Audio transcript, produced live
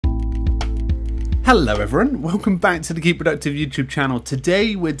Hello everyone, welcome back to the Keep Productive YouTube channel.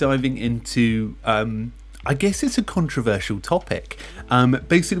 Today we're diving into, I guess it's a controversial topic.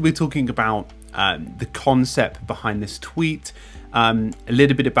 Basically we're talking about the concept behind this tweet, a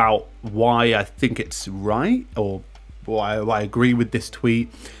little bit about why I think it's right or why I agree with this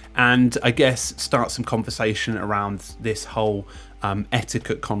tweet, and I guess start some conversation around this whole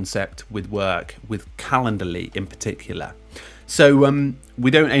etiquette concept with work, with Calendly in particular. So we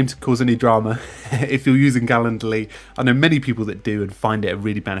don't aim to cause any drama if you're using Calendly. I know many people that do and find it a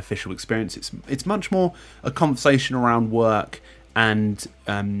really beneficial experience. It's much more a conversation around work and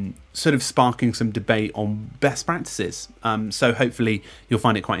sort of sparking some debate on best practices. So hopefully you'll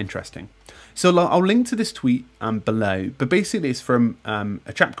find it quite interesting. So I'll link to this tweet below, but basically it's from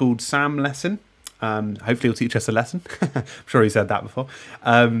a chap called Sam Lesson. Hopefully he'll teach us a lesson. I'm sure he said that before.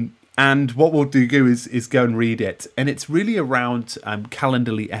 And what we'll do is go and read it. And it's really around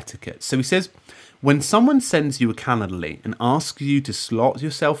Calendly etiquette. So he says, when someone sends you a Calendly and asks you to slot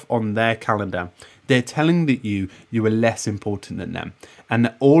yourself on their calendar, they're telling that you are less important than them. And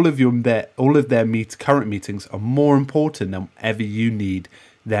that all of their current meetings are more important than whatever you need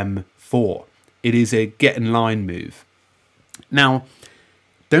them for. It is a get in line move. Now,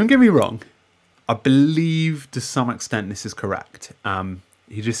 don't get me wrong. I believe to some extent this is correct.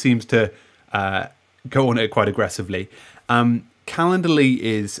 He just seems to go on it quite aggressively. Calendly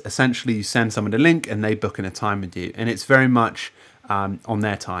is essentially you send someone a link and they book in a time with you. And it's very much on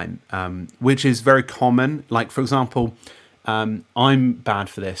their time, which is very common. Like, for example, I'm bad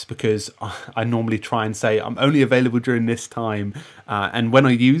for this because I normally try and say I'm only available during this time. And when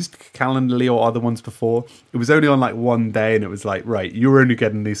I used Calendly or other ones before, it was only on like one day and it was like, right, you're only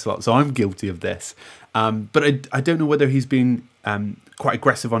getting these slots. So I'm guilty of this. But I don't know whether he's been quite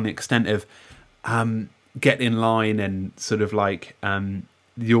aggressive on the extent of get in line and sort of like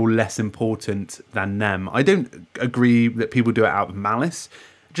you're less important than them. I don't agree that people do it out of malice.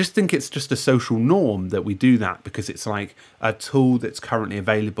 I just think it's just a social norm that we do that because it's like a tool that's currently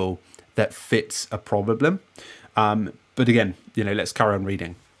available that fits a problem. But again, let's carry on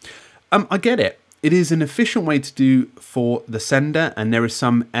reading. I get it. It is an efficient way to do for the sender, and there is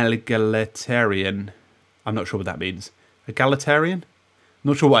some egalitarian, I'm not sure what that means. Egalitarian?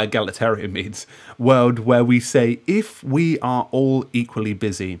 Not sure what egalitarian means. World where we say if we are all equally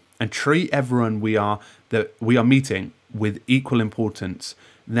busy and treat everyone we are meeting with equal importance,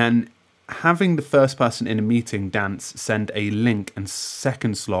 then having the first person in a meeting dance send a link and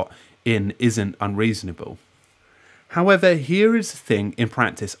second slot in isn't unreasonable. However, here is the thing in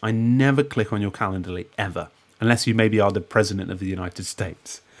practice: I never click on your Calendly ever, unless you maybe are the President of the United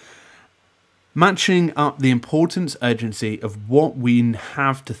States. Matching up the importance, urgency of what we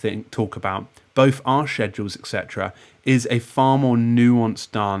have to talk about, both our schedules, etc., is a far more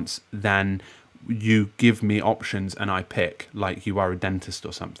nuanced dance than you give me options and I pick, like you are a dentist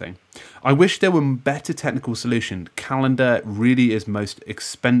or something. I wish there were a better technical solution. Calendar really is most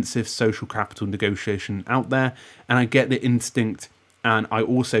expensive social capital negotiation out there, and I get the instinct. And I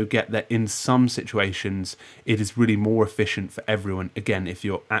also get that in some situations, it is really more efficient for everyone. Again, if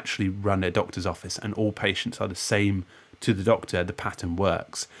you actually run a doctor's office and all patients are the same to the doctor, the pattern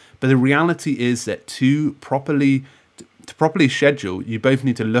works. But the reality is that to properly schedule, you both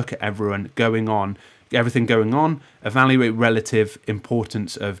need to look at everything going on, evaluate relative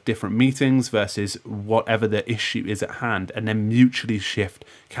importance of different meetings versus whatever the issue is at hand, and then mutually shift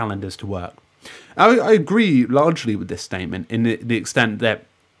calendars to work. I agree largely with this statement in the extent that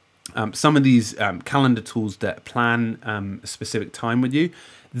some of these calendar tools that plan a specific time with you,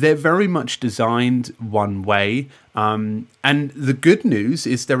 they're very much designed one way. And the good news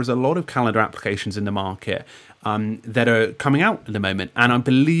is there is a lot of calendar applications in the market that are coming out at the moment. And I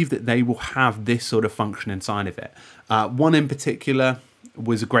believe that they will have this sort of function inside of it. One in particular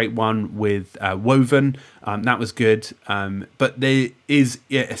was a great one with Woven. That was good. But there is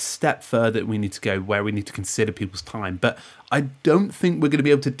a step further we need to go where we need to consider people's time. But I don't think we're going to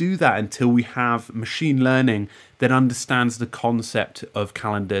be able to do that until we have machine learning that understands the concept of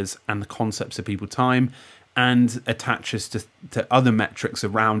calendars and the concepts of people's time and attaches to other metrics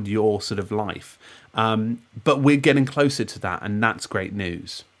around your sort of life. But we're getting closer to that, and that's great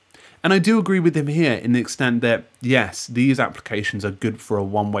news. And I do agree with him here in the extent that, yes, these applications are good for a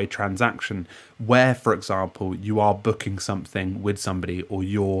one-way transaction where, for example, you are booking something with somebody or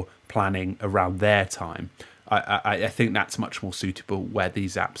you're planning around their time. I think that's much more suitable where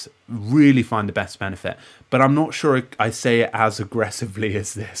these apps really find the best benefit. But I'm not sure I say it as aggressively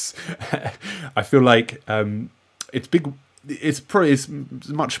as this. I feel like it's big. It's probably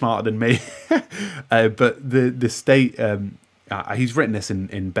much smarter than me. But the state he's written this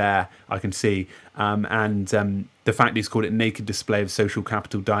in Bear, I can see, and the fact he's called it naked display of social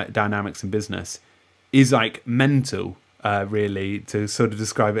capital dynamics in business is like mental, really, to sort of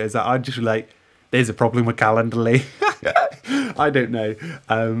describe it as that. I just like, there's a problem with Calendly. I don't know.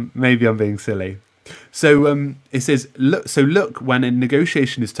 Maybe I'm being silly. So it says, look, when a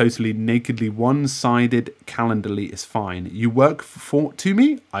negotiation is totally nakedly one-sided, Calendly is fine. You work to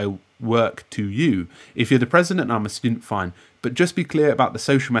me, I work to you. If you're the president and I'm a student, fine. But just be clear about the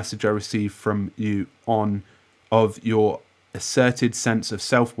social message I receive from you of your asserted sense of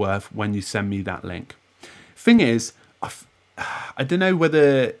self-worth when you send me that link. Thing is, I don't know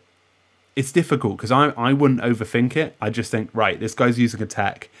whether it's difficult because I wouldn't overthink it. I just think, right, this guy's using a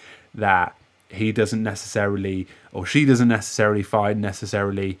tech that he doesn't necessarily, or she doesn't necessarily find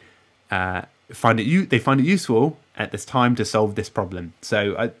it useful at this time to solve this problem.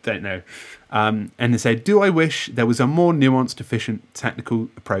 So I don't know. And they say, do I wish there was a more nuanced, efficient technical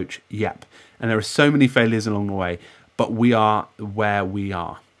approach? Yep. And there are so many failures along the way, but we are where we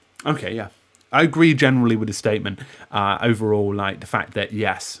are. Okay, yeah. I agree generally with the statement. Overall, like the fact that,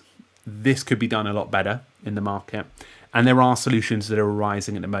 yes, this could be done a lot better in the market. And there are solutions that are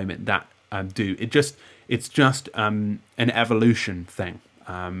arising at the moment that do. It's just an evolution thing.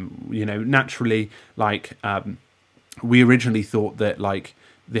 You know, naturally, like we originally thought that like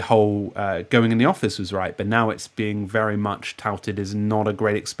the whole going in the office was right, but now it's being very much touted as not a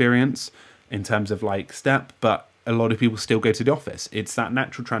great experience in terms of like step, but a lot of people still go to the office. It's that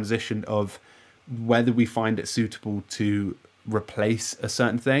natural transition of whether we find it suitable to replace a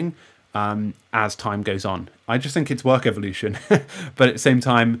certain thing as time goes on. I just think it's work evolution, but at the same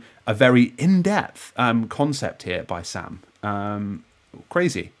time, a very in-depth concept here by Sam.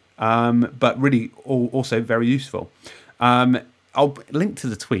 Crazy, but really also very useful. I'll link to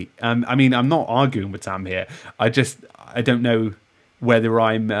the tweet. I mean, I'm not arguing with Sam here. I don't know whether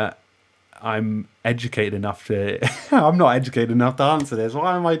I'm educated enough to... I'm not educated enough to answer this.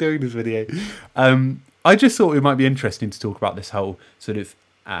 Why am I doing this video? I just thought it might be interesting to talk about this whole sort of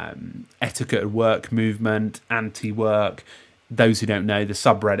etiquette at work movement, anti-work. Those who don't know, the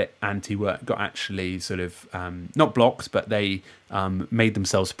subreddit anti-work got actually sort of not blocked, but they made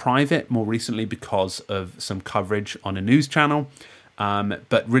themselves private more recently because of some coverage on a news channel.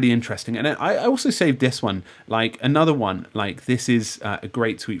 But really interesting. And I also saved this one, like another one. Like this is a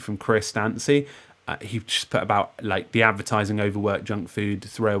great tweet from Chris Stancy. He just put about like the advertising overwork, junk food,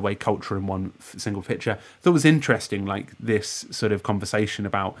 throwaway culture in one single picture. I thought it was interesting, like this sort of conversation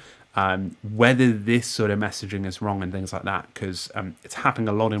about whether this sort of messaging is wrong and things like that, because it's happening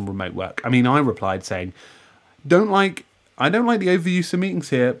a lot in remote work. I mean, I replied saying, I don't like the overuse of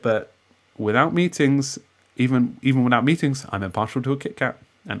meetings here, but without meetings, even without meetings, I'm impartial to a Kit Kat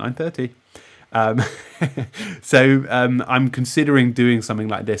at 9:30. So I'm considering doing something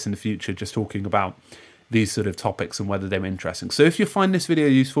like this in the future, just talking about these sort of topics and whether they're interesting. So if you find this video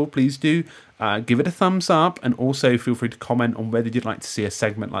useful, please do give it a thumbs up, and also feel free to comment on whether you'd like to see a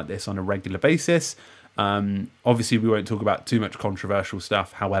segment like this on a regular basis. Obviously, we won't talk about too much controversial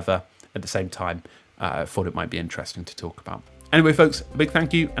stuff. However, at the same time, I thought it might be interesting to talk about. Anyway, folks, a big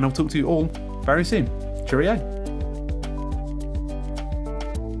thank you, and I'll talk to you all very soon. Cheerio.